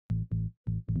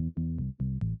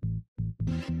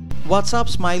What's up,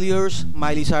 Smileyers?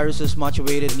 Miley Cyrus's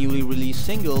much-awaited newly released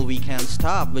single "We Can't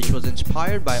Stop," which was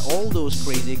inspired by all those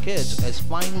crazy kids, is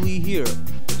finally here.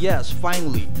 Yes,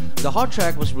 finally. The hot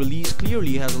track was released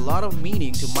clearly has a lot of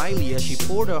meaning to Miley as she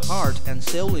poured her heart and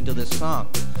soul into this song.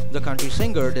 The country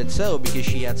singer did so because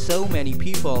she had so many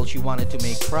people she wanted to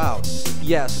make proud.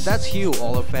 Yes, that's you,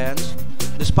 all her fans.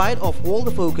 Despite of all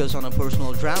the focus on a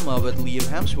personal drama with Liam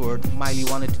Hemsworth, Miley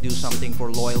wanted to do something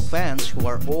for loyal fans who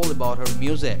are all about her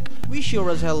music. We sure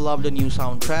as hell love the new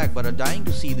soundtrack but are dying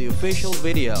to see the official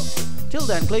video. Till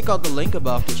then, click out the link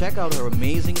above to check out her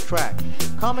amazing track.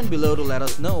 Comment below to let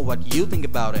us know what you think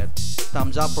about it.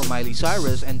 Thumbs up for Miley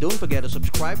Cyrus, and don't forget to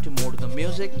subscribe to More to the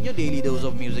Music, your daily dose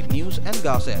of music news and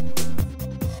gossip.